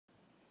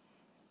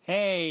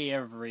Hey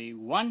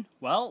everyone,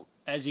 well,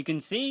 as you can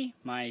see,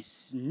 my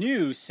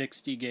new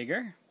 60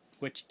 gigger,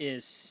 which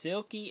is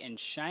silky and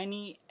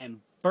shiny and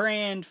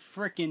brand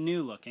freaking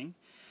new looking,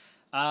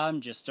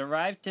 just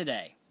arrived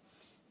today.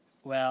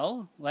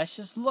 Well, let's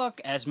just look,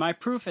 as my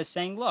proof is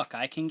saying, look,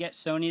 I can get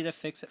Sony to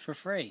fix it for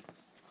free.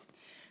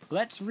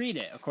 Let's read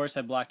it. Of course,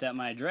 I blocked out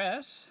my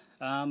address,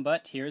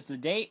 but here's the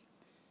date,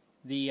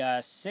 the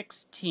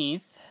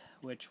 16th,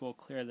 which will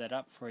clear that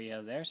up for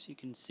you there so you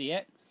can see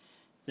it.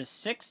 The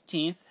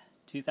 16th,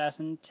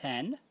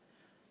 2010.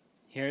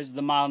 Here's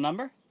the model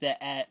number, the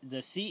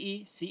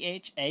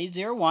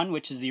CECHA01,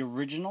 which is the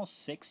original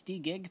 60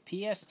 gig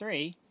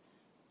PS3.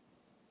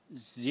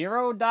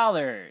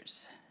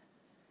 $0.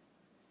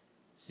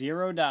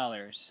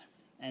 $0.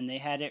 And they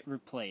had it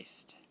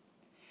replaced.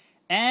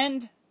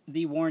 And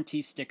the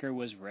warranty sticker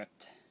was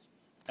ripped.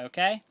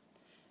 Okay?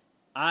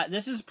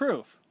 This is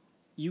proof.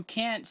 You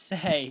can't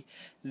say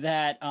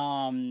that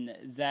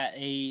that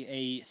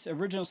a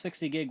original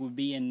 60 gig would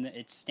be in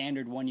its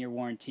standard 1-year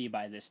warranty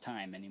by this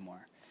time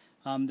anymore.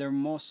 They're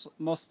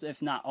most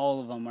if not all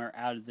of them are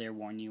out of their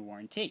 1-year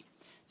warranty.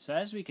 So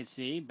as we can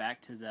see,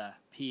 back to the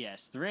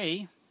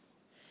PS3,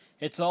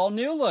 it's all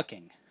new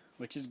looking,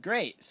 which is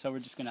great. So we're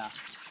just gonna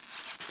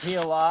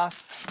peel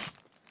off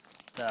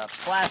the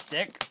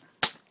plastic.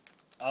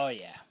 Oh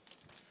yeah.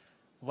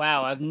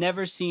 Wow, I've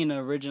never seen an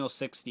original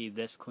 60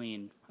 this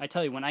clean. I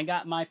tell you, when I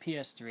got my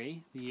PS3,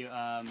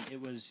 it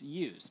was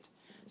used.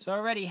 So I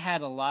already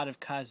had a lot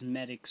of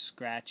cosmetic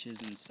scratches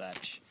and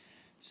such.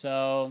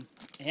 So,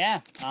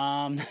 yeah.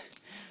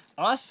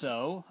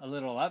 Also, a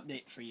little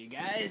update for you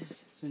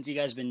guys, since you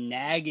guys have been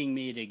nagging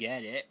me to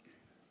get it.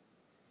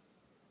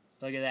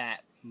 Look at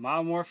that.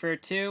 Modern Warfare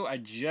 2, I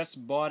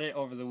just bought it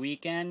over the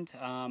weekend.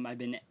 I've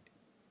been,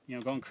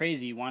 going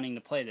crazy wanting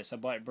to play this. I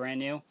bought it brand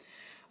new.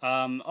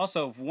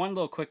 Also, one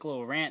quick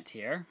little rant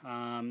here.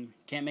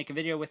 Can't make a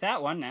video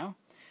without one now.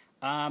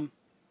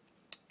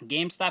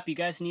 GameStop, you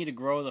guys need to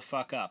grow the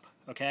fuck up,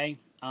 okay?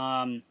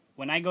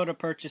 When I go to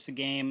purchase a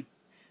game,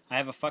 I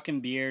have a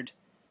fucking beard.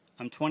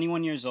 I'm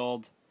 21 years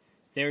old.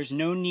 There's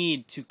no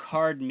need to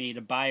card me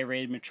to buy a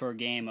rated mature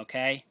game,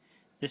 okay?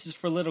 This is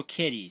for little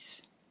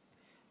kiddies.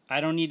 I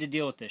don't need to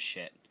deal with this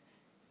shit.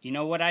 You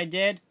know what I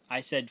did?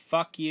 I said,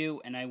 fuck you,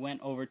 and I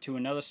went over to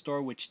another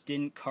store which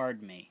didn't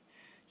card me.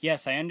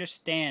 Yes, I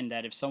understand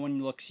that if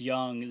someone looks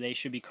young, they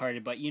should be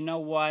carded, but you know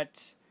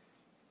what?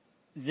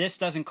 This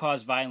doesn't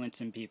cause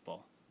violence in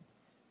people.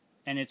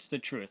 And it's the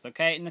truth,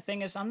 okay? And the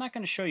thing is, I'm not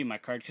going to show you my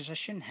card because I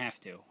shouldn't have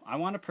to. I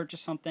want to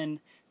purchase something.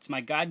 It's my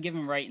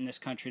God-given right in this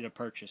country to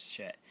purchase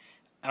shit.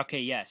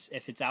 Okay, yes,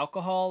 if it's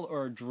alcohol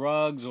or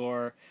drugs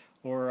or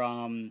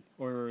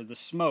the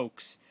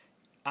smokes,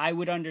 I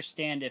would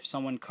understand if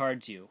someone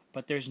cards you.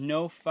 But there's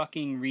no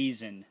fucking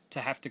reason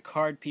to have to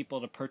card people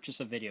to purchase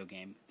a video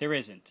game. There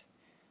isn't.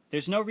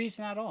 There's no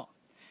reason at all.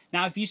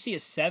 Now, if you see a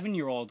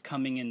 7-year-old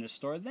coming in the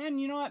store, then,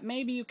 you know what,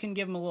 maybe you can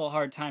give them a little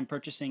hard time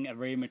purchasing a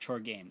very mature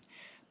game.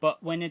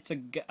 But when it's a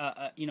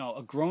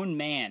grown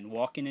man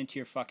walking into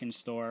your fucking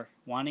store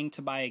wanting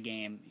to buy a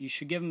game, you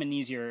should give them an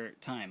easier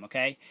time,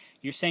 okay?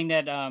 You're saying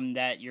that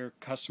that your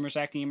customers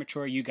acting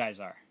immature, you guys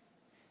are.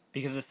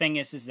 Because the thing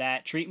is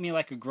that treat me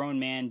like a grown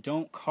man,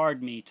 don't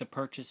card me to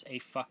purchase a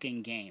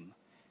fucking game.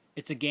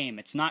 It's a game.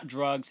 It's not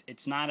drugs,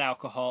 it's not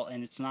alcohol,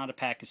 and it's not a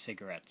pack of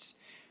cigarettes.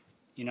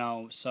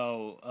 God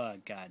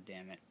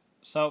damn it.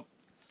 So,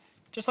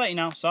 just let you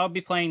know, so I'll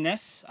be playing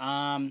this,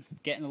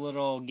 getting a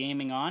little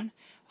gaming on.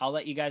 I'll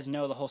let you guys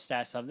know the whole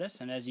status of this,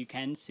 and as you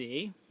can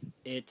see,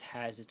 it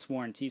has its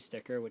warranty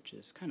sticker, which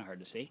is kind of hard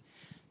to see.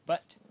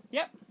 But,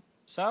 yep,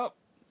 so,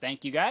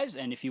 thank you guys,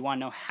 and if you want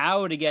to know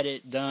how to get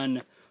it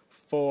done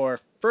for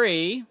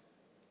free,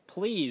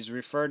 please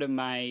refer to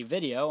my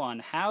video on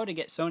how to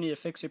get Sony to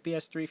fix your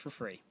PS3 for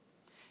free.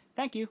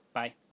 Thank you, bye.